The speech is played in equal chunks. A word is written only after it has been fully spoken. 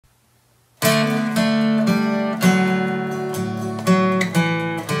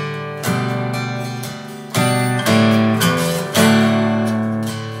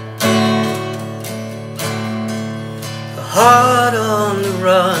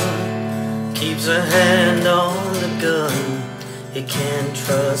keeps a hand on the gun. He can't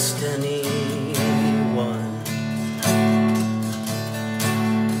trust anyone.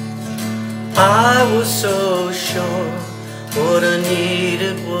 I was so sure what I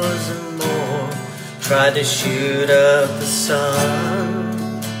needed was more. Tried to shoot up the sun.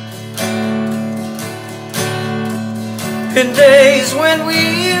 In days when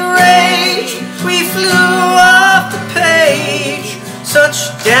we raged, we flew off the page. Such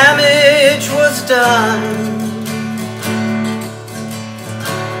damage was done.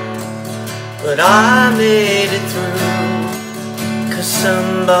 But I made it through, 'cause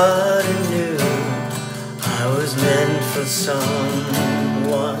somebody knew I was meant for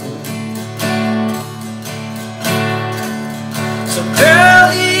someone. So girl,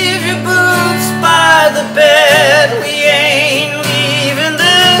 leave your boots by the bed. We ain't leaving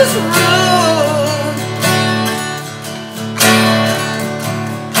this room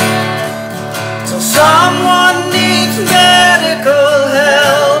till someone needs medical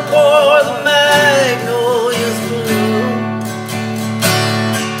help or the magnolias bloom.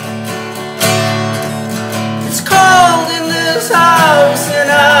 It's cold in this house and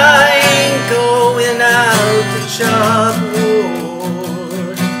I ain't going out to chop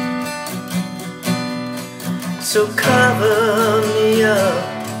wood. So cover me up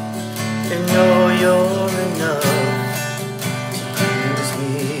and know you're enough to use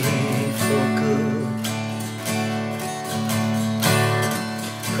me for good.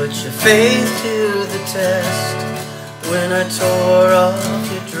 Put your faith to the test when I tore off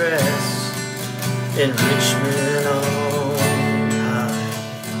your dress in Richmond on high.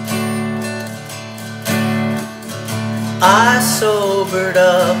 I sobered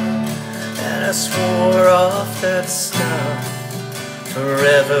up and I swore off that stuff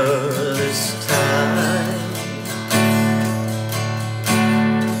forever this time.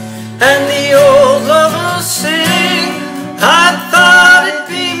 And the old lovers sing, I thought it'd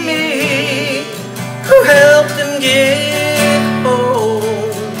be me who helped them get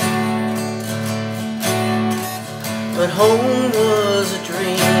home. But home was a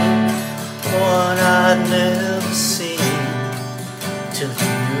dream, one I'd never seen till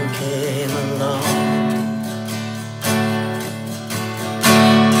you came along.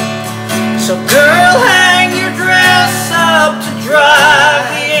 So girl, hang your dress up to dry.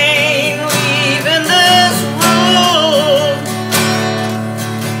 We ain't leaving this room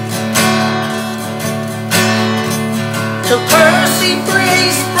till Percy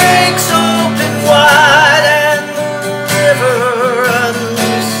Priest breaks open wide and the river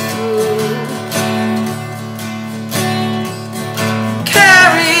runs through.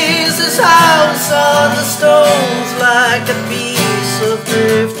 Carries his house on the stones like a piece of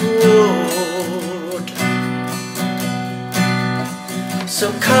driftwood. So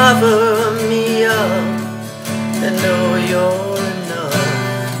cover me up and know you're enough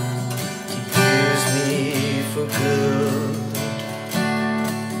to use me for good.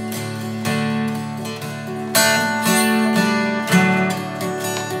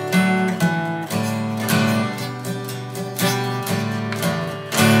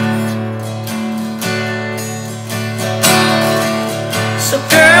 So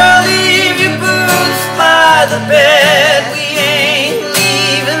girl, leave your boots by the bed. We ain't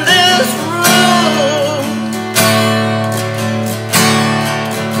leaving this room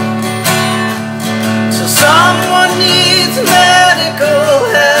so someone needs medical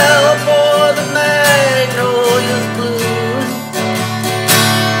help or the magnolias bloom.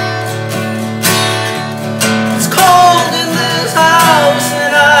 It's cold in this house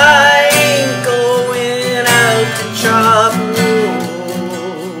and I ain't going out to chop wood.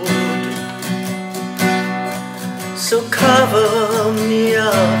 So cover me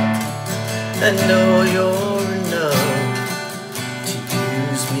up and know you're enough to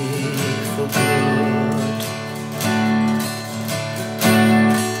use me for good.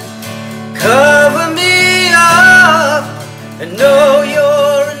 Cover me up and know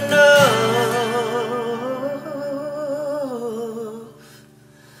you're enough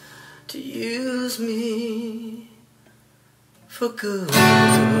to use me for good.